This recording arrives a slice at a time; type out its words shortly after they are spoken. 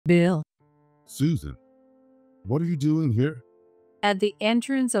Bill. Susan, what are you doing here? At the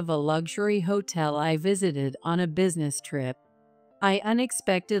entrance of a luxury hotel I visited on a business trip, I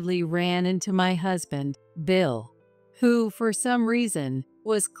unexpectedly ran into my husband, Bill, who, for some reason,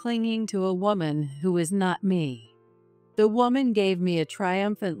 was clinging to a woman who was not me. The woman gave me a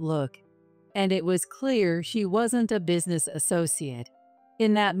triumphant look, and it was clear she wasn't a business associate.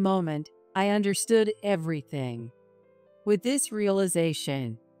 In that moment, I understood everything. With this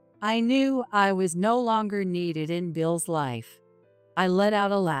realization, I knew I was no longer needed in Bill's life. I let out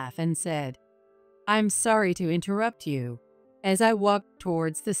a laugh and said, "I'm sorry to interrupt you," as I walked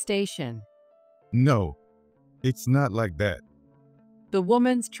towards the station. No, it's not like that. The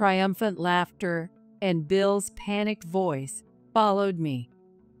woman's triumphant laughter and Bill's panicked voice followed me,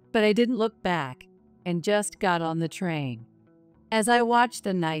 but I didn't look back and just got on the train. As I watched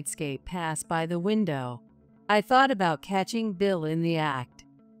the nightscape pass by the window, I thought about catching Bill in the act,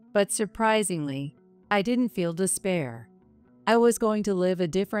 but surprisingly, I didn't feel despair. I was going to live a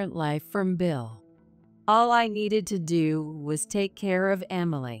different life from Bill. All I needed to do was take care of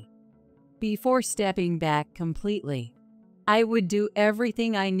Emily. Before stepping back completely, I would do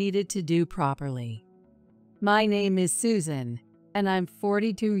everything I needed to do properly. My name is Susan, and I'm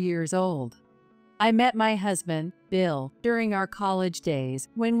 42 years old. I met my husband, Bill, during our college days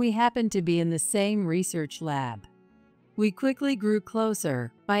when we happened to be in the same research lab. We quickly grew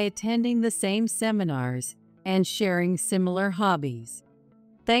closer by attending the same seminars and sharing similar hobbies.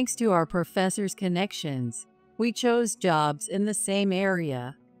 Thanks to our professors' connections, we chose jobs in the same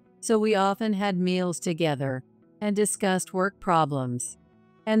area, so we often had meals together and discussed work problems.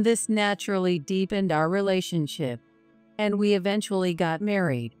 And this naturally deepened our relationship, and we eventually got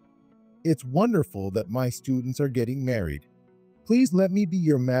married. It's wonderful that my students are getting married. Please let me be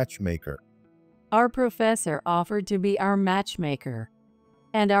your matchmaker. Our professor offered to be our matchmaker,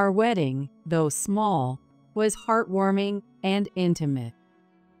 and our wedding, though small, was heartwarming and intimate.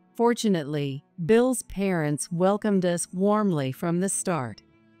 Fortunately, Bill's parents welcomed us warmly from the start.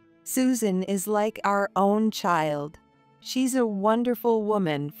 Susan is like our own child. She's a wonderful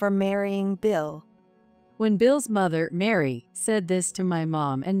woman for marrying Bill. When Bill's mother, Mary, said this to my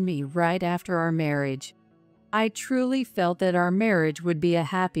mom and me right after our marriage, I truly felt that our marriage would be a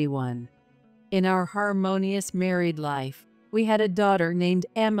happy one. In our harmonious married life, we had a daughter named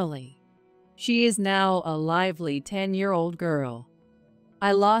Emily. She is now a lively 10-year-old girl.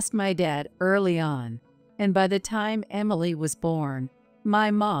 I lost my dad early on, and by the time Emily was born,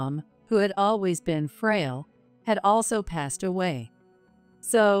 my mom, who had always been frail, had also passed away.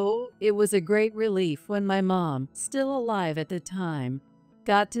 So it was a great relief when my mom, still alive at the time,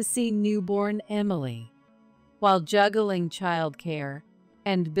 got to see newborn Emily. While juggling childcare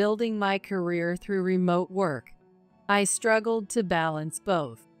and building my career through remote work, I struggled to balance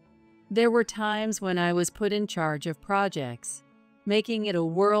both. There were times when I was put in charge of projects, making it a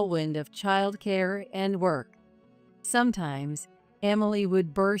whirlwind of childcare and work. Sometimes, Emily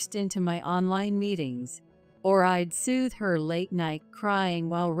would burst into my online meetings, or I'd soothe her late night crying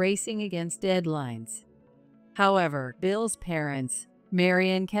while racing against deadlines. However, Bill's parents,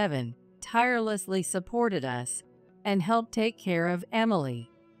 Mary and Kevin, tirelessly supported us and helped take care of Emily,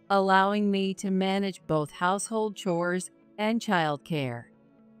 allowing me to manage both household chores and childcare.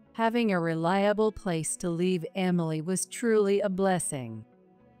 Having a reliable place to leave Emily was truly a blessing.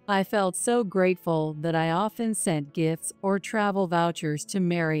 I felt so grateful that I often sent gifts or travel vouchers to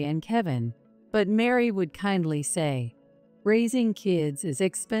Mary and Kevin, but Mary would kindly say, "Raising kids is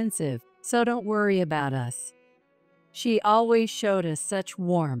expensive, so don't worry about us." She always showed us such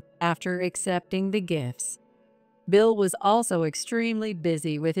warmth after accepting the gifts. Bill was also extremely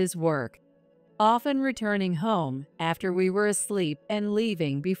busy with his work, often returning home after we were asleep and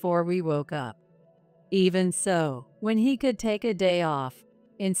leaving before we woke up. Even so, when he could take a day off,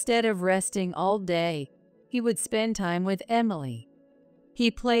 instead of resting all day, he would spend time with Emily. He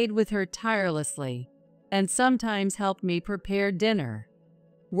played with her tirelessly and sometimes helped me prepare dinner.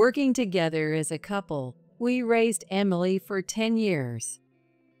 Working together as a couple, we raised Emily for 10 years.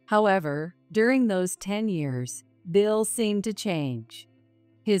 However, during those 10 years, Bill seemed to change.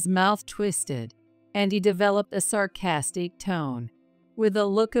 His mouth twisted, and he developed a sarcastic tone, with a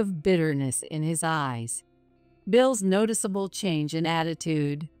look of bitterness in his eyes. Bill's noticeable change in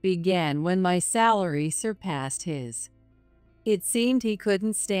attitude began when my salary surpassed his. It seemed he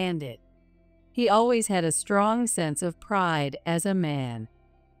couldn't stand it. He always had a strong sense of pride as a man,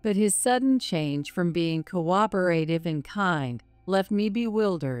 but his sudden change from being cooperative and kind left me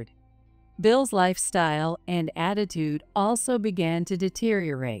bewildered. Bill's lifestyle and attitude also began to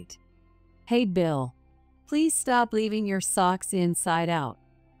deteriorate. "Hey Bill, please stop leaving your socks inside out.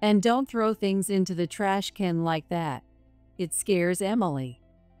 And don't throw things into the trash can like that. It scares Emily.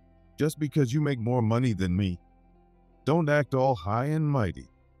 Just because you make more money than me, don't act all high and mighty.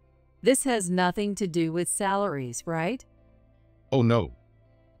 This has nothing to do with salaries, right? Oh no,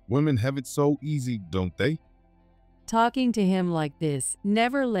 women have it so easy, don't they? Talking to him like this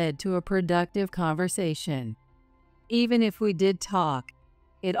never led to a productive conversation. Even if we did talk,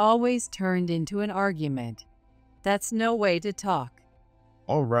 it always turned into an argument. That's no way to talk.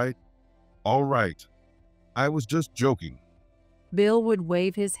 All right, all right. I was just joking. Bill would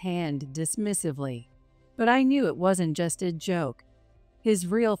wave his hand dismissively, but I knew it wasn't just a joke. His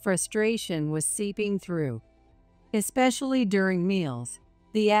real frustration was seeping through. Especially during meals,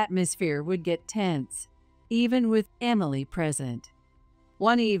 the atmosphere would get tense, even with Emily present.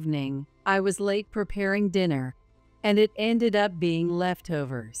 One evening, I was late preparing dinner, and it ended up being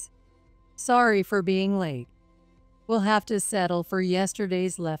leftovers. Sorry for being late. We'll have to settle for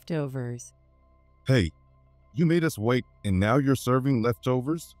yesterday's leftovers. Hey, you made us wait and now you're serving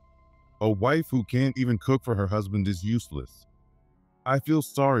leftovers? A wife who can't even cook for her husband is useless. I feel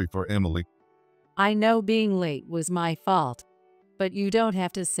sorry for Emily. I know being late was my fault, but you don't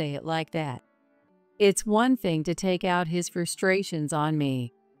have to say it like that. It's one thing to take out his frustrations on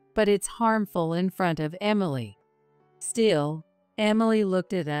me, but it's harmful in front of Emily. Still, Emily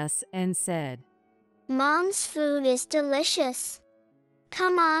looked at us and said, Mom's food is delicious.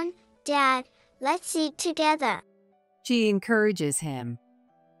 Come on, Dad, let's eat together. She encourages him.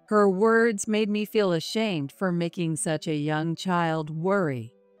 Her words made me feel ashamed for making such a young child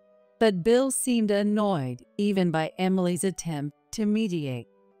worry. But Bill seemed annoyed even by Emily's attempt to mediate.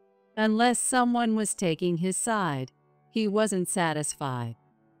 Unless someone was taking his side, he wasn't satisfied.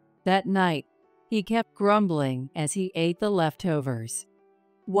 That night, he kept grumbling as he ate the leftovers.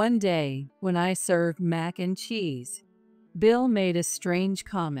 One day, when I served mac and cheese, Bill made a strange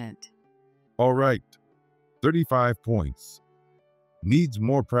comment. All right, 35 points. Needs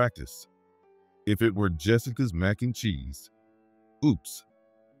more practice. If it were Jessica's mac and cheese. Oops.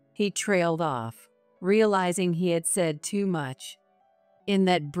 He trailed off, realizing he had said too much. In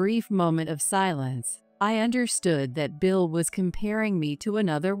that brief moment of silence, I understood that Bill was comparing me to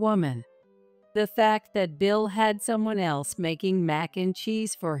another woman. The fact that Bill had someone else making mac and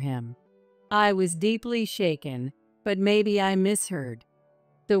cheese for him. I was deeply shaken, but maybe I misheard.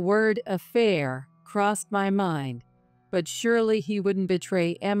 The word affair crossed my mind, but surely he wouldn't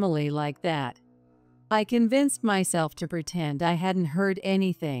betray Emily like that. I convinced myself to pretend I hadn't heard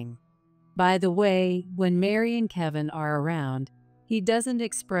anything. By the way, when Mary and Kevin are around, he doesn't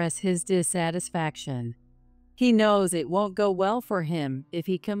express his dissatisfaction. He knows it won't go well for him if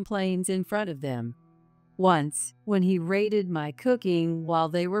he complains in front of them. Once, when he rated my cooking while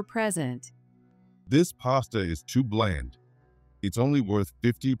they were present, This pasta is too bland. It's only worth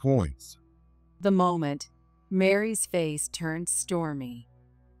 50 points. the moment, Mary's face turned stormy.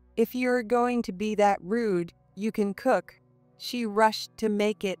 If you're going to be that rude, you can cook. She rushed to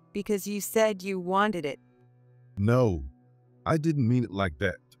make it because you said you wanted it. No, I didn't mean it like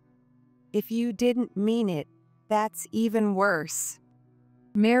that. If you didn't mean it, that's even worse.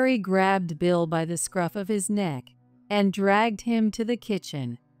 Mary grabbed Bill by the scruff of his neck and dragged him to the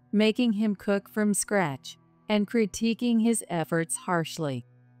kitchen, making him cook from scratch and critiquing his efforts harshly.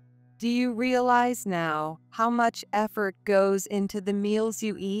 Do you realize now how much effort goes into the meals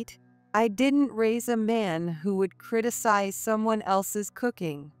you eat? I didn't raise a man who would criticize someone else's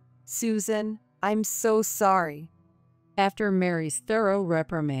cooking. Susan, I'm so sorry. After Mary's thorough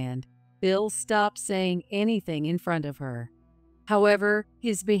reprimand, Bill stopped saying anything in front of her. However,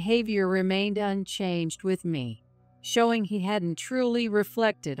 his behavior remained unchanged with me, showing he hadn't truly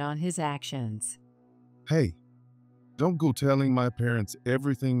reflected on his actions. Hey, don't go telling my parents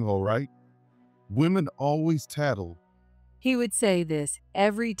everything, all right? Women always tattle. He would say this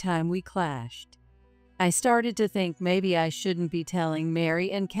every time we clashed. I started to think maybe I shouldn't be telling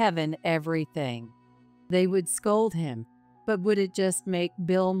Mary and Kevin everything. They would scold him, but would it just make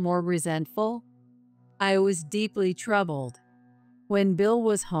Bill more resentful? I was deeply troubled. When Bill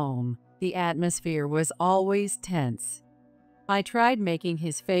was home, the atmosphere was always tense. I tried making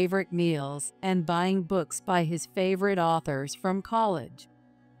his favorite meals and buying books by his favorite authors from college,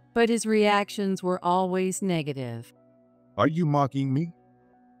 but his reactions were always negative. Are you mocking me?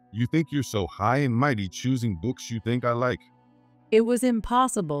 You think you're so high and mighty choosing books you think I like? It was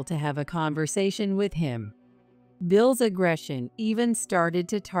impossible to have a conversation with him. Bill's aggression even started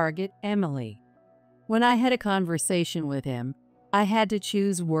to target Emily. When I had a conversation with him, I had to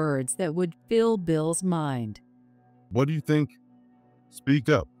choose words that would fill Bill's mind. What do you think? Speak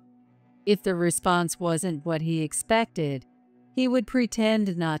up. If the response wasn't what he expected, He would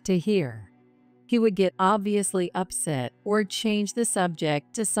pretend not to hear. He would get obviously upset or change the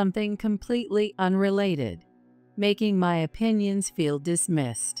subject to something completely unrelated, making my opinions feel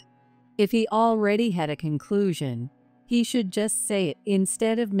dismissed. If he already had a conclusion, he should just say it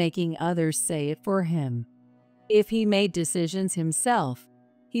instead of making others say it for him. If he made decisions himself,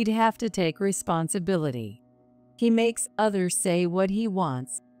 he'd have to take responsibility. He makes others say what he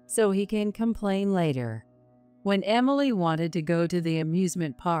wants so he can complain later. When Emily wanted to go to the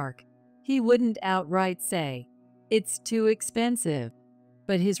amusement park, he wouldn't outright say, "It's too expensive,"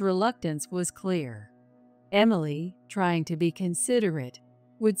 but his reluctance was clear. Emily, trying to be considerate,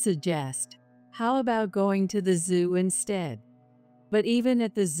 would suggest, "How about going to the zoo instead?" But even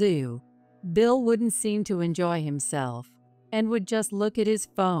at the zoo, Bill wouldn't seem to enjoy himself and would just look at his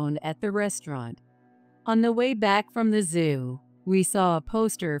phone at the restaurant. On the way back from the zoo, we saw a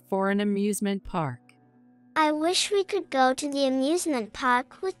poster for an amusement park. I wish we could go to the amusement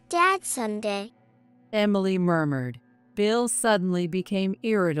park with Dad someday. Emily murmured. Bill suddenly became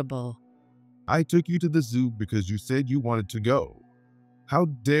irritable. I took you to the zoo because you said you wanted to go. How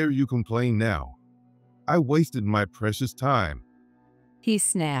dare you complain now? I wasted my precious time. He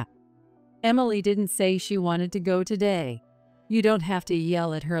snapped. Emily didn't say she wanted to go today. You don't have to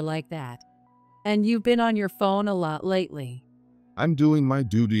yell at her like that. And you've been on your phone a lot lately. I'm doing my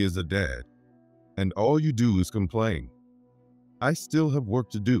duty as a dad, and all you do is complain. I still have work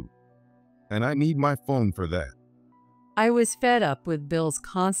to do, and I need my phone for that. I was fed up with Bill's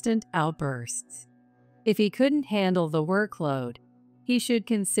constant outbursts. If he couldn't handle the workload, he should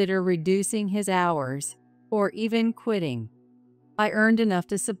consider reducing his hours or even quitting. I earned enough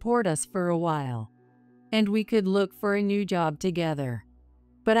to support us for a while, and we could look for a new job together.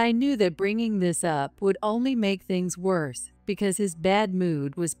 But I knew that bringing this up would only make things worse because his bad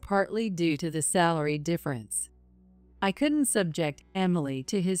mood was partly due to the salary difference. I couldn't subject Emily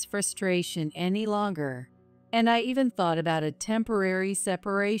to his frustration any longer, and I even thought about a temporary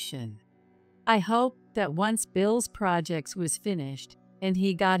separation. I hoped that once Bill's projects was finished and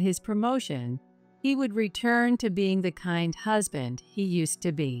he got his promotion, he would return to being the kind husband he used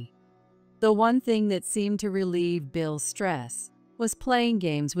to be. The one thing that seemed to relieve Bill's stress was playing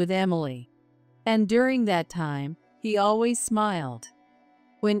games with Emily, and during that time, he always smiled.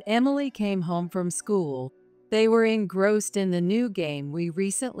 When Emily came home from school, they were engrossed in the new game we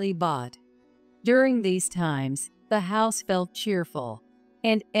recently bought. During these times, the house felt cheerful,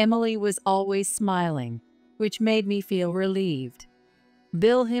 and Emily was always smiling, which made me feel relieved.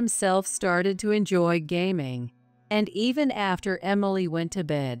 Bill himself started to enjoy gaming, and even after Emily went to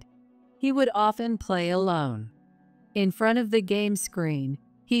bed, he would often play alone. In front of the game screen,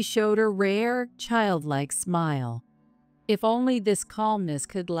 he showed a rare, childlike smile. If only this calmness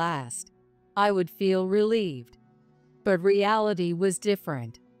could last, I would feel relieved. But reality was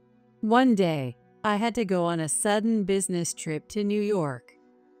different. One day, I had to go on a sudden business trip to New York.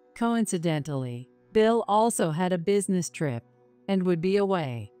 Coincidentally, Bill also had a business trip and would be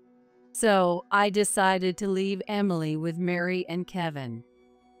away. So I decided to leave Emily with Mary and Kevin.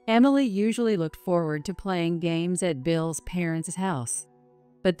 Emily usually looked forward to playing games at Bill's parents' house,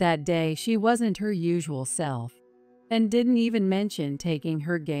 but that day she wasn't her usual self and didn't even mention taking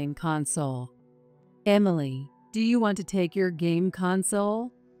her game console. "Emily, do you want to take your game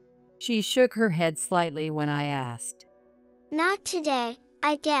console?" She shook her head slightly when I asked. Not today,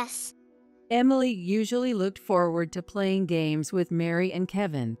 I guess. Emily usually looked forward to playing games with Mary and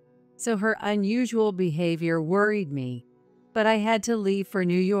Kevin, so her unusual behavior worried me, but I had to leave for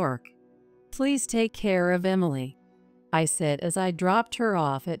New York. "Please take care of Emily," I said as I dropped her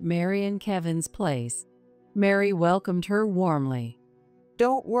off at Mary and Kevin's place. Mary welcomed her warmly.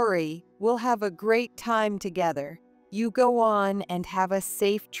 Don't worry, we'll have a great time together. You go on and have a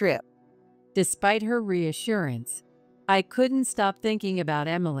safe trip. Despite her reassurance, I couldn't stop thinking about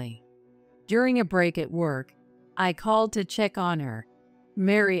Emily. During a break at work, I called to check on her.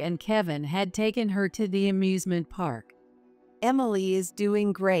 Mary and Kevin had taken her to the amusement park. Emily is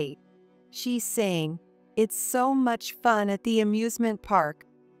doing great. She's saying, "It's so much fun at the amusement park.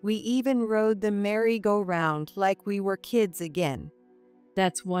 We even rode the merry-go-round like we were kids again."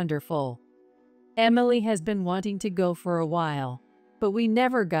 That's wonderful. Emily has been wanting to go for a while, but we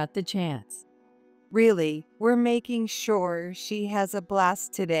never got the chance. Really, we're making sure she has a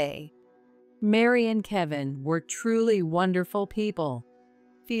blast today. Mary and Kevin were truly wonderful people.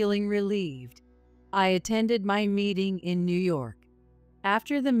 Feeling relieved, I attended my meeting in New York.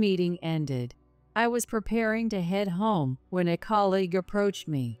 After the meeting ended, I was preparing to head home when a colleague approached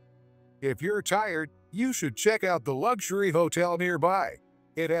me. If you're tired, you should check out the luxury hotel nearby.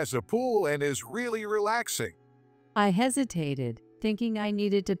 It has a pool and is really relaxing. I hesitated, thinking I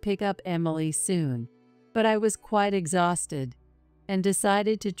needed to pick up Emily soon, but I was quite exhausted and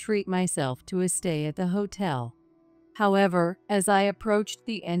decided to treat myself to a stay at the hotel. However, as I approached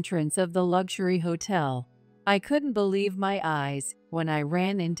the entrance of the luxury hotel, I couldn't believe my eyes when I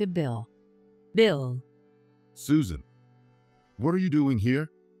ran into Bill. Bill. Susan, what are you doing here?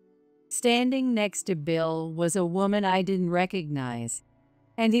 Standing next to Bill was a woman I didn't recognize,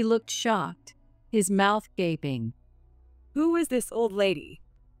 and he looked shocked, his mouth gaping. Who is this old lady?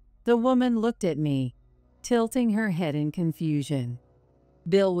 The woman looked at me, tilting her head in confusion.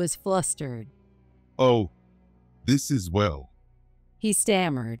 Bill was flustered. Oh, this is well. He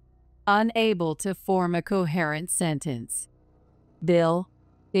stammered, unable to form a coherent sentence. Bill,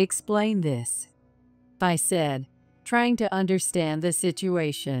 explain this, I said, trying to understand the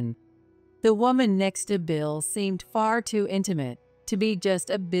situation. The woman next to Bill seemed far too intimate to be just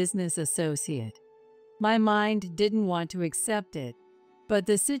a business associate. My mind didn't want to accept it, but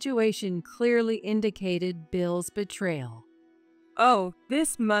the situation clearly indicated Bill's betrayal. Oh,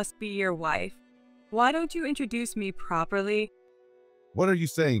 this must be your wife. Why don't you introduce me properly? What are you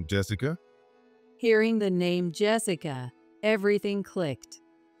saying, Jessica? Hearing the name Jessica, everything clicked.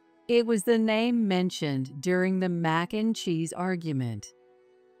 It was the name mentioned during the mac and cheese argument.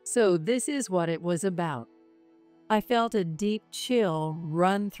 So this is what it was about. I felt a deep chill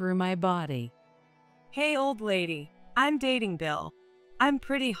run through my body. Hey, old lady, I'm dating Bill. I'm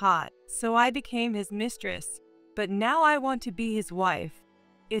pretty hot, so I became his mistress, but now I want to be his wife.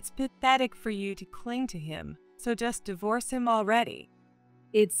 It's pathetic for you to cling to him, so just divorce him already.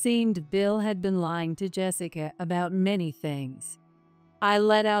 It seemed Bill had been lying to Jessica about many things. I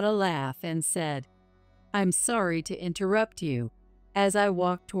let out a laugh and said, "I'm sorry to interrupt you," as I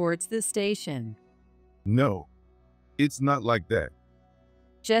walked towards the station. No, it's not like that.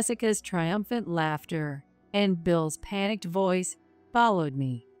 Jessica's triumphant laughter and Bill's panicked voice followed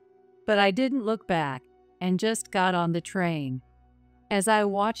me, but I didn't look back and just got on the train. As I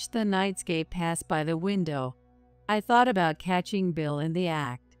watched the nightscape pass by the window, I thought about catching Bill in the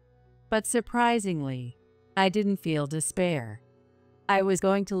act, but surprisingly, I didn't feel despair. I was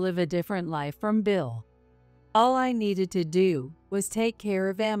going to live a different life from Bill. All I needed to do was take care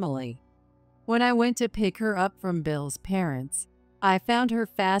of Emily. When I went to pick her up from Bill's parents, I found her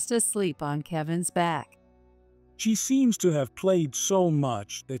fast asleep on Kevin's back. She seems to have played so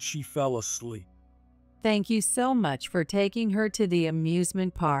much that she fell asleep. Thank you so much for taking her to the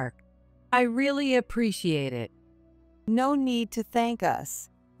amusement park. I really appreciate it. No need to thank us.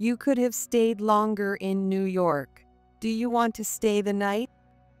 You could have stayed longer in New York. Do you want to stay the night?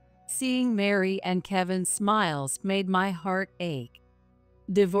 Seeing Mary and Kevin's smiles made my heart ache.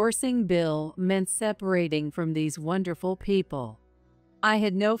 Divorcing Bill meant separating from these wonderful people. I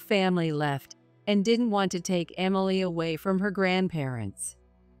had no family left and didn't want to take Emily away from her grandparents.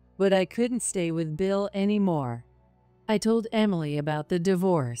 But I couldn't stay with Bill anymore. I told Emily about the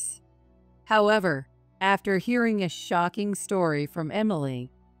divorce. However, after hearing a shocking story from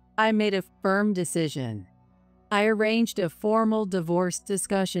Emily, I made a firm decision. I arranged a formal divorce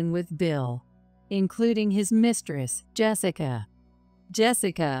discussion with Bill, including his mistress, Jessica.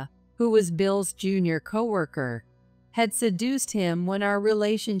 Jessica, who was Bill's junior coworker, had seduced him when our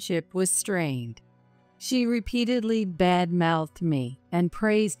relationship was strained. She repeatedly bad-mouthed me and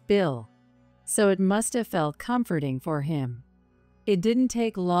praised Bill, so it must have felt comforting for him. It didn't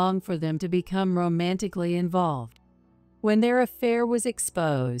take long for them to become romantically involved. When their affair was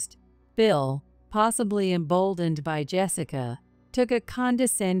exposed, Bill, possibly emboldened by Jessica, took a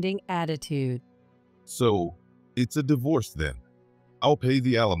condescending attitude. So, it's a divorce then. I'll pay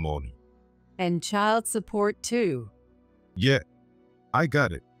the alimony. And child support too. Yeah, I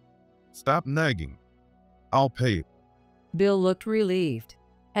got it. Stop nagging. I'll pay it. Bill looked relieved,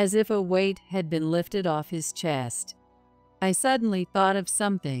 as if a weight had been lifted off his chest. I suddenly thought of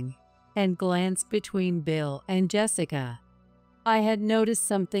something and glanced between Bill and Jessica. I had noticed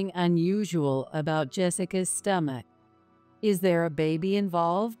something unusual about Jessica's stomach. Is there a baby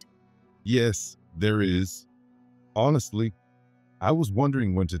involved? Yes, there is. Honestly, I was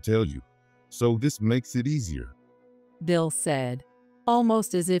wondering when to tell you, so this makes it easier. Bill said,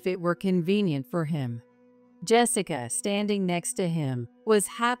 almost as if it were convenient for him. Jessica, standing next to him, was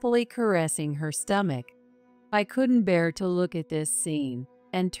happily caressing her stomach. I couldn't bear to look at this scene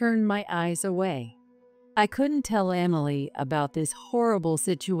and turned my eyes away. I couldn't tell Emily about this horrible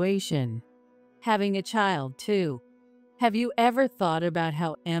situation. Having a child, too. Have you ever thought about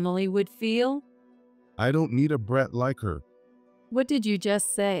how Emily would feel? I don't need a brat like her. What did you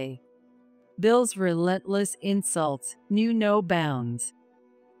just say? Bill's relentless insults knew no bounds.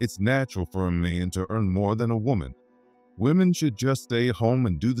 It's natural for a man to earn more than a woman. Women should just stay at home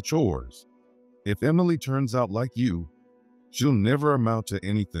and do the chores. If Emily turns out like you, she'll never amount to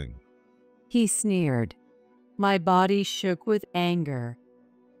anything. He sneered. My body shook with anger.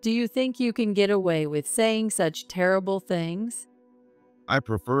 Do you think you can get away with saying such terrible things? I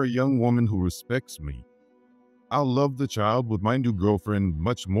prefer a young woman who respects me. I'll love the child with my new girlfriend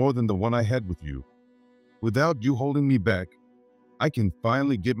much more than the one I had with you. Without you holding me back, I can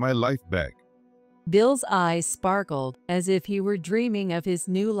finally get my life back. Bill's eyes sparkled as if he were dreaming of his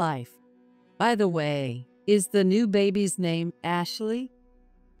new life. By the way, is the new baby's name Ashley?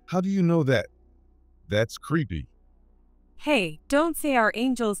 How do you know that? That's creepy. Hey, don't say our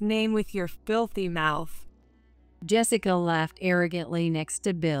angel's name with your filthy mouth. Jessica laughed arrogantly next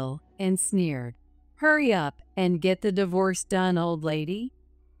to Bill and sneered. Hurry up and get the divorce done, old lady.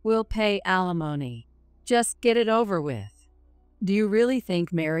 We'll pay alimony. Just get it over with. Do you really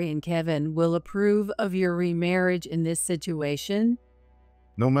think Mary and Kevin will approve of your remarriage in this situation?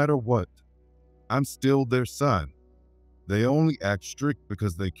 No matter what, I'm still their son. They only act strict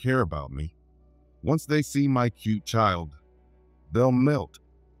because they care about me. Once they see my cute child, they'll melt.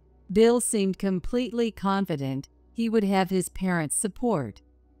 Bill seemed completely confident he would have his parents' support.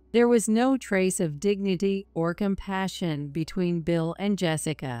 There was no trace of dignity or compassion between Bill and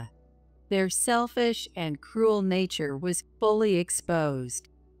Jessica. Their selfish and cruel nature was fully exposed,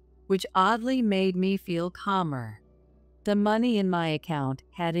 which oddly made me feel calmer. The money in my account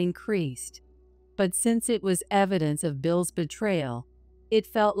had increased, but since it was evidence of Bill's betrayal, it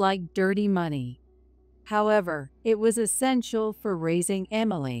felt like dirty money. However, it was essential for raising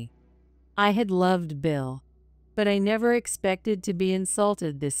Emily. I had loved Bill, but I never expected to be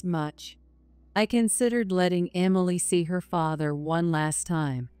insulted this much. I considered letting Emily see her father one last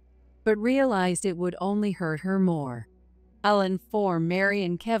time, but realized it would only hurt her more. I'll inform Mary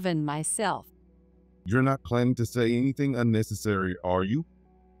and Kevin myself. You're not planning to say anything unnecessary, are you?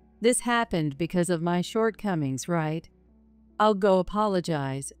 This happened because of my shortcomings, right? I'll go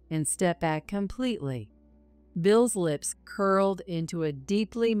apologize and step back completely. Bill's lips curled into a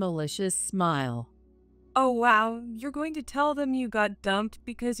deeply malicious smile. Oh wow, you're going to tell them you got dumped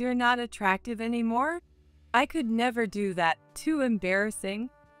because you're not attractive anymore? I could never do that. Too embarrassing.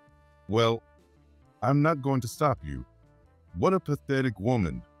 Well, I'm not going to stop you. What a pathetic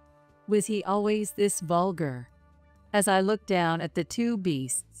woman. Was he always this vulgar? As I looked down at the two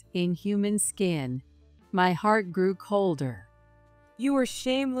beasts in human skin, my heart grew colder. You were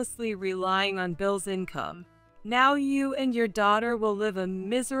shamelessly relying on Bill's income. Now you and your daughter will live a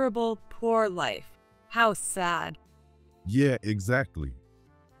miserable, poor life. How sad. Yeah, exactly.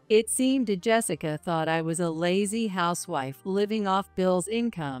 It seemed Jessica thought I was a lazy housewife living off Bill's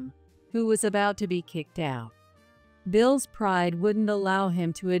income, who was about to be kicked out. Bill's pride wouldn't allow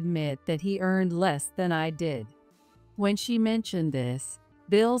him to admit that he earned less than I did. When she mentioned this,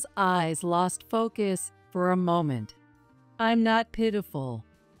 Bill's eyes lost focus for a moment. I'm not pitiful.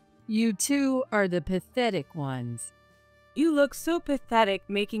 You two are the pathetic ones. You look so pathetic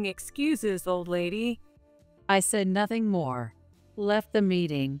making excuses, old lady. I said nothing more, left the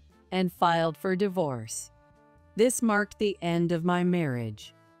meeting, and filed for divorce. This marked the end of my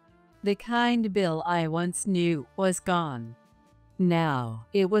marriage. The kind Bill I once knew was gone. Now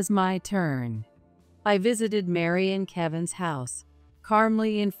it was my turn. I visited Mary and Kevin's house,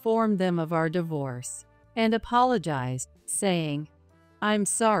 calmly informed them of our divorce, and apologized, saying, I'm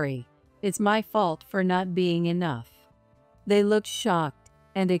sorry, it's my fault for not being enough. They looked shocked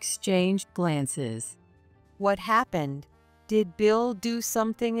and exchanged glances. What happened? Did Bill do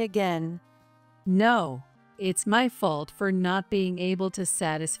something again? No, it's my fault for not being able to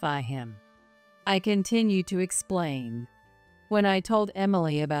satisfy him. I continued to explain. When I told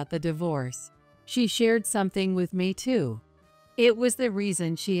Emily about the divorce, she shared something with me too. It was the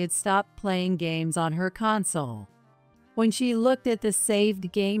reason she had stopped playing games on her console. When she looked at the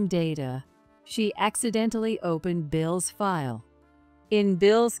saved game data, she accidentally opened Bill's file. In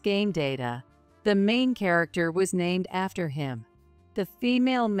Bill's game data, the main character was named after him. The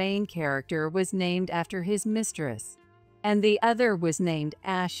female main character was named after his mistress, and the other was named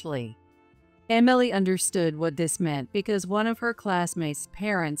Ashley. Emily understood what this meant because one of her classmates'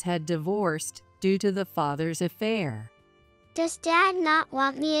 parents had divorced due to the father's affair. Does Dad not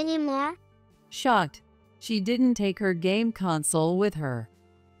want me anymore? Shocked, she didn't take her game console with her.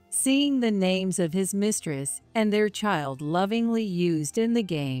 Seeing the names of his mistress and their child lovingly used in the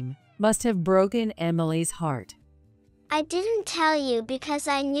game must have broken Emily's heart. I didn't tell you because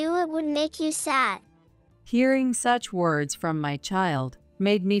I knew it would make you sad. Hearing such words from my child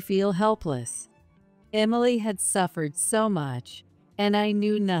made me feel helpless. Emily had suffered so much, and I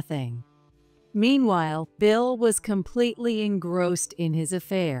knew nothing. Meanwhile, Bill was completely engrossed in his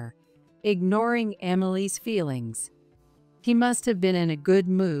affair, ignoring Emily's feelings. He must have been in a good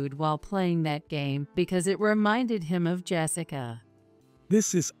mood while playing that game because it reminded him of Jessica.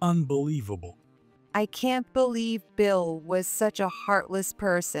 This is unbelievable. I can't believe Bill was such a heartless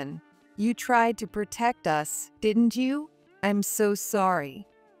person. You tried to protect us, didn't you? I'm so sorry.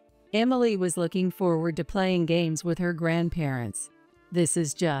 Emily was looking forward to playing games with her grandparents. This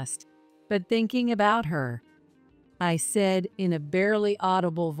is just. But thinking about her, I said in a barely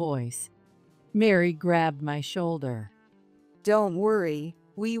audible voice. Mary grabbed my shoulder. Don't worry,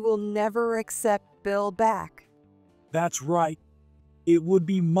 we will never accept Bill back. That's right. It would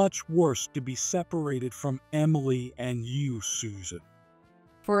be much worse to be separated from Emily and you, Susan.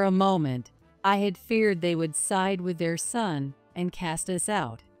 For a moment, I had feared they would side with their son and cast us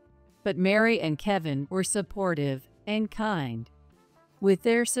out. But Mary and Kevin were supportive and kind. With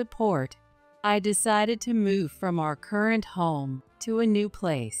their support, I decided to move from our current home to a new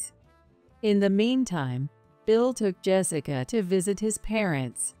place. In the meantime, Bill took Jessica to visit his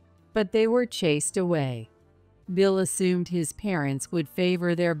parents, but they were chased away. Bill assumed his parents would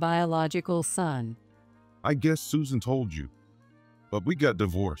favor their biological son. I guess Susan told you. But we got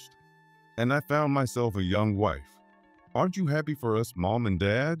divorced, and I found myself a young wife. Aren't you happy for us, Mom and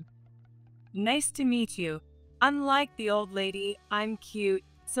Dad? Nice to meet you. Unlike the old lady, I'm cute,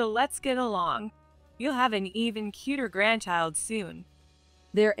 so let's get along. You'll have an even cuter grandchild soon.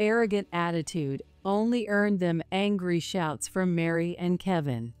 Their arrogant attitude only earned them angry shouts from Mary and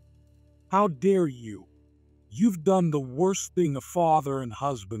Kevin. How dare you? You've done the worst thing a father and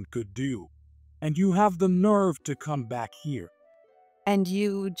husband could do, and you have the nerve to come back here. And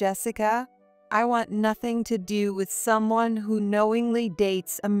you, Jessica? I want nothing to do with someone who knowingly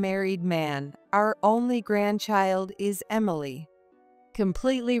dates a married man. Our only grandchild is Emily.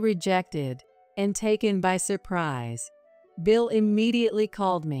 Completely rejected and taken by surprise, Bill immediately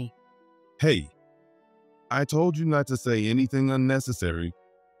called me. Hey, I told you not to say anything unnecessary.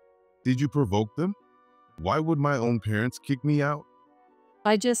 Did you provoke them? Why would my own parents kick me out?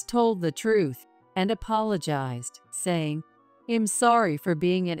 I just told the truth and apologized, saying, I'm sorry for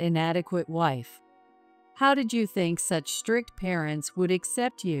being an inadequate wife. How did you think such strict parents would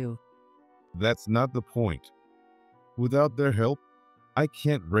accept you? That's not the point. Without their help, I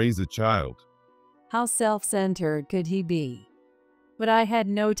can't raise a child. How self-centered could he be? But I had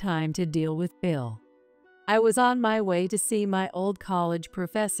no time to deal with Bill. I was on my way to see my old college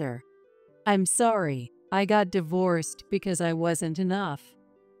professor. I'm sorry, I got divorced because I wasn't enough.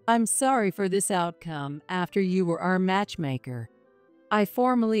 I'm sorry for this outcome after you were our matchmaker. I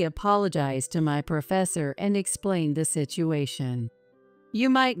formally apologized to my professor and explained the situation. You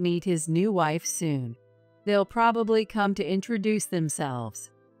might meet his new wife soon. They'll probably come to introduce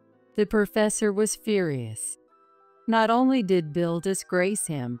themselves. The professor was furious. Not only did Bill disgrace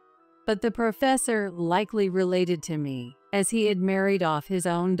him, but the professor likely related to me as he had married off his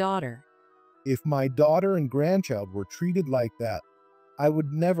own daughter. If my daughter and grandchild were treated like that, I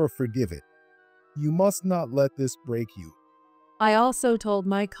would never forgive it. You must not let this break you. I also told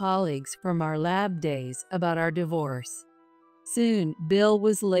my colleagues from our lab days about our divorce. Soon, Bill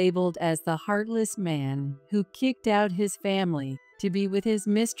was labeled as the heartless man who kicked out his family to be with his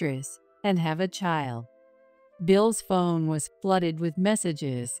mistress and have a child. Bill's phone was flooded with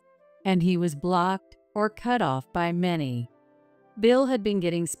messages, and he was blocked or cut off by many. Bill had been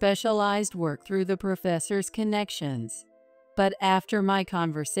getting specialized work through the professor's connections. But after my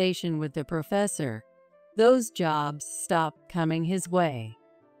conversation with the professor, those jobs stopped coming his way.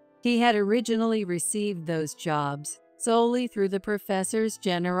 He had originally received those jobs solely through the professor's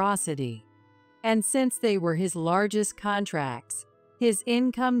generosity. And since they were his largest contracts, his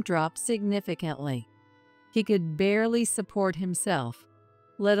income dropped significantly. He could barely support himself,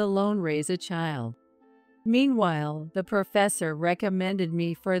 let alone raise a child. Meanwhile, the professor recommended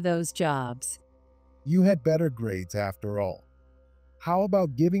me for those jobs. You had better grades after all. How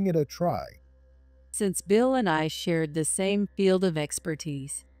about giving it a try? Since Bill and I shared the same field of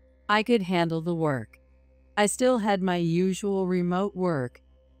expertise, I could handle the work. I still had my usual remote work,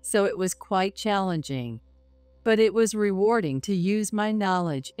 so it was quite challenging. But it was rewarding to use my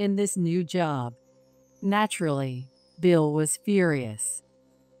knowledge in this new job. Naturally, Bill was furious.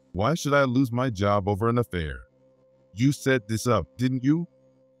 Why should I lose my job over an affair? You set this up, didn't you?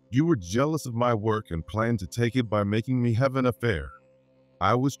 You were jealous of my work and planned to take it by making me have an affair.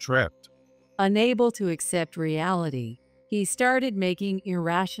 I was trapped. Unable to accept reality, he started making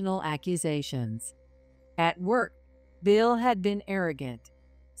irrational accusations. At work, Bill had been arrogant,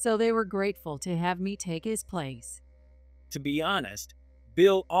 so they were grateful to have me take his place. To be honest,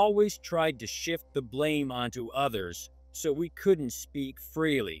 Bill always tried to shift the blame onto others, so we couldn't speak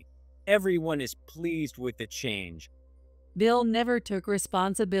freely. Everyone is pleased with the change. Bill never took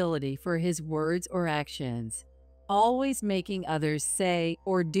responsibility for his words or actions, always making others say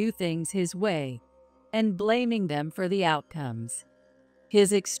or do things his way and blaming them for the outcomes.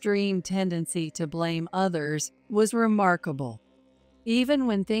 His extreme tendency to blame others was remarkable. Even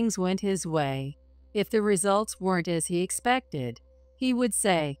when things went his way, if the results weren't as he expected, he would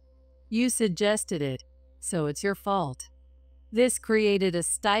say, "You suggested it, so it's your fault." This created a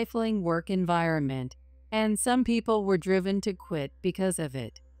stifling work environment, and some people were driven to quit because of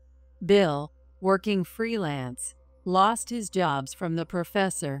it. Bill, working freelance, lost his jobs from the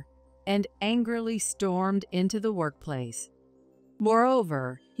professor and angrily stormed into the workplace.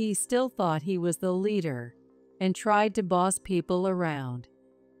 Moreover, he still thought he was the leader and tried to boss people around.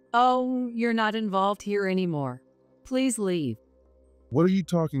 "Oh, you're not involved here anymore. Please leave." What are you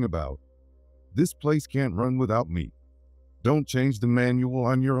talking about? This place can't run without me. Don't change the manual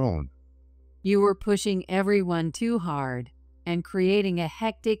on your own. You were pushing everyone too hard and creating a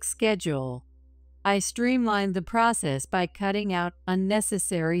hectic schedule. I streamlined the process by cutting out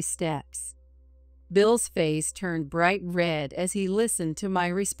unnecessary steps. Bill's face turned bright red as he listened to my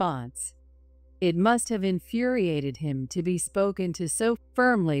response. It must have infuriated him to be spoken to so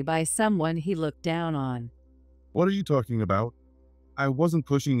firmly by someone he looked down on. What are you talking about? I wasn't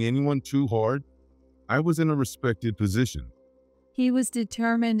pushing anyone too hard. I was in a respected position. He was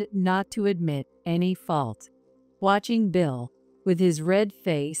determined not to admit any fault. Watching Bill, with his red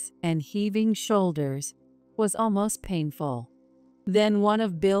face and heaving shoulders, was almost painful. Then one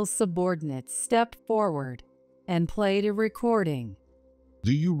of Bill's subordinates stepped forward and played a recording.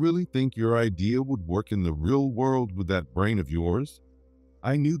 Do you really think your idea would work in the real world with that brain of yours?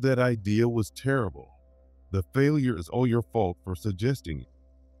 I knew that idea was terrible. The failure is all your fault for suggesting it.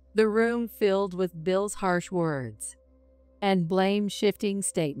 The room filled with Bill's harsh words and blame-shifting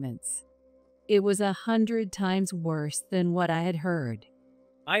statements. It was 100 times worse than what I had heard.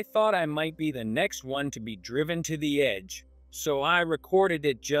 I thought I might be the next one to be driven to the edge, so I recorded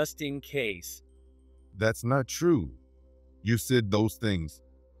it just in case. That's not true. You said those things,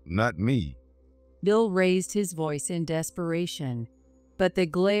 not me. Bill raised his voice in desperation, but the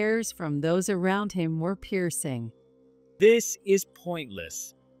glares from those around him were piercing. This is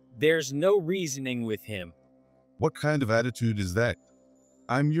pointless. There's no reasoning with him. What kind of attitude is that?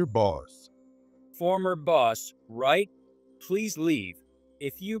 I'm your boss. Former boss, right? Please leave.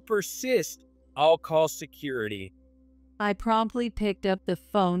 If you persist, I'll call security. I promptly picked up the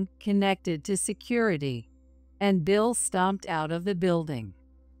phone connected to security, and Bill stomped out of the building.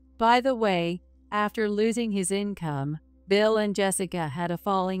 By the way, after losing his income, Bill and Jessica had a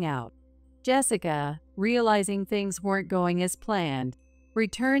falling out. Jessica, realizing things weren't going as planned,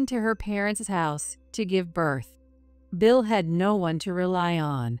 returned to her parents' house to give birth. Bill had no one to rely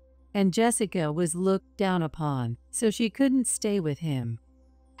on, and Jessica was looked down upon, so she couldn't stay with him.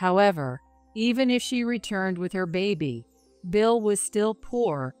 However, even if she returned with her baby, Bill was still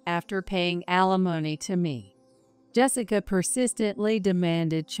poor after paying alimony to me. Jessica persistently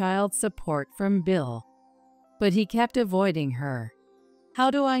demanded child support from Bill, but he kept avoiding her. How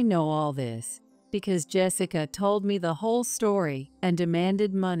do I know all this? Because Jessica told me the whole story and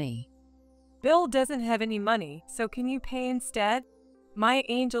demanded money. Bill doesn't have any money, so can you pay instead? My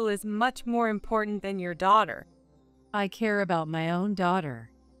angel is much more important than your daughter. I care about my own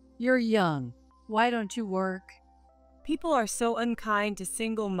daughter. You're young. Why don't you work? People are so unkind to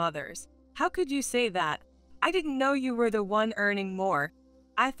single mothers. How could you say that? I didn't know you were the one earning more.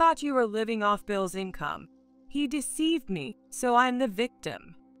 I thought you were living off Bill's income. He deceived me, so I'm the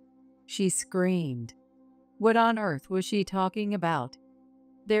victim. She screamed. What on earth was she talking about?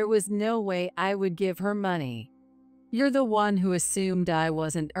 There was no way I would give her money. You're the one who assumed I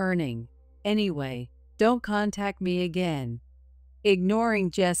wasn't earning. Anyway, don't contact me again.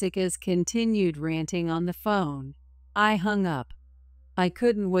 Ignoring Jessica's continued ranting on the phone, I hung up. I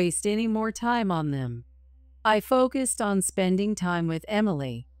couldn't waste any more time on them. I focused on spending time with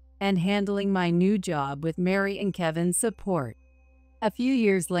Emily and handling my new job with Mary and Kevin's support. A few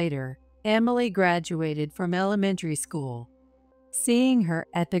years later, Emily graduated from elementary school. Seeing her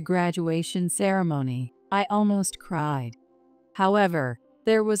at the graduation ceremony, I almost cried. However,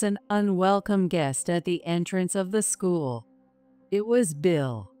 there was an unwelcome guest at the entrance of the school. It was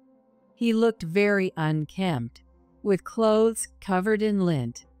Bill. He looked very unkempt, with clothes covered in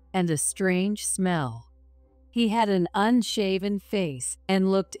lint and a strange smell. He had an unshaven face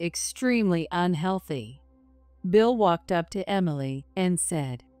and looked extremely unhealthy. Bill walked up to Emily and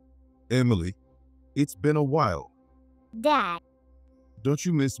said, Emily, it's been a while. Dad. Don't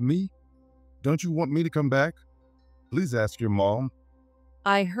you miss me? Don't you want me to come back? Please ask your mom.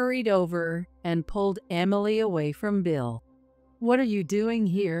 I hurried over and pulled Emily away from Bill. What are you doing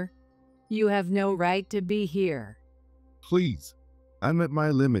here? You have no right to be here. Please, I'm at my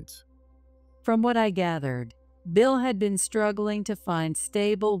limit. From what I gathered, Bill had been struggling to find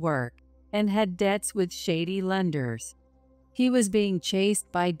stable work and had debts with shady lenders. He was being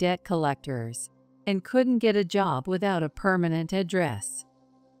chased by debt collectors and couldn't get a job without a permanent address.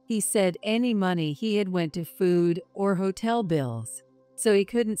 He said any money he had went to food or hotel bills, so he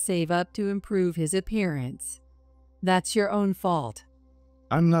couldn't save up to improve his appearance. That's your own fault.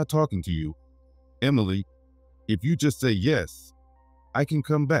 I'm not talking to you. Emily, if you just say yes, I can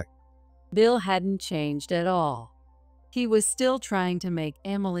come back. Bill hadn't changed at all. He was still trying to make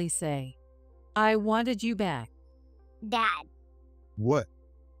Emily say, I wanted you back. Dad. What?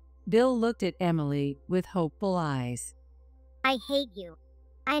 Bill looked at Emily with hopeful eyes. I hate you.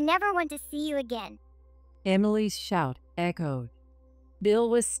 I never want to see you again. Emily's shout echoed. Bill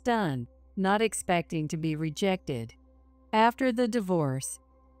was stunned, not expecting to be rejected. After the divorce,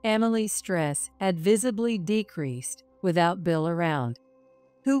 Emily's stress had visibly decreased without Bill around.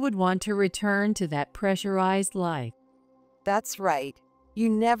 Who would want to return to that pressurized life? That's right. You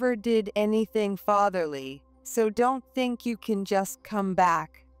never did anything fatherly, so don't think you can just come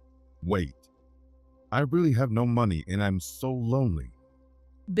back. Wait. I really have no money and I'm so lonely.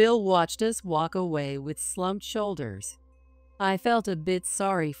 Bill watched us walk away with slumped shoulders. I felt a bit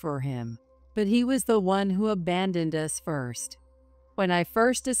sorry for him, but he was the one who abandoned us first. When I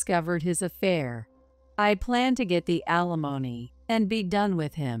first discovered his affair, I planned to get the alimony and be done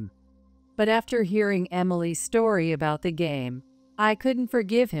with him. But after hearing Emily's story about the game, I couldn't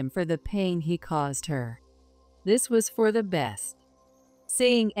forgive him for the pain he caused her. This was for the best.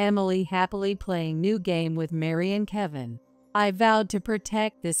 Seeing Emily happily playing new game with Mary and Kevin, I vowed to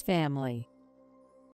protect this family.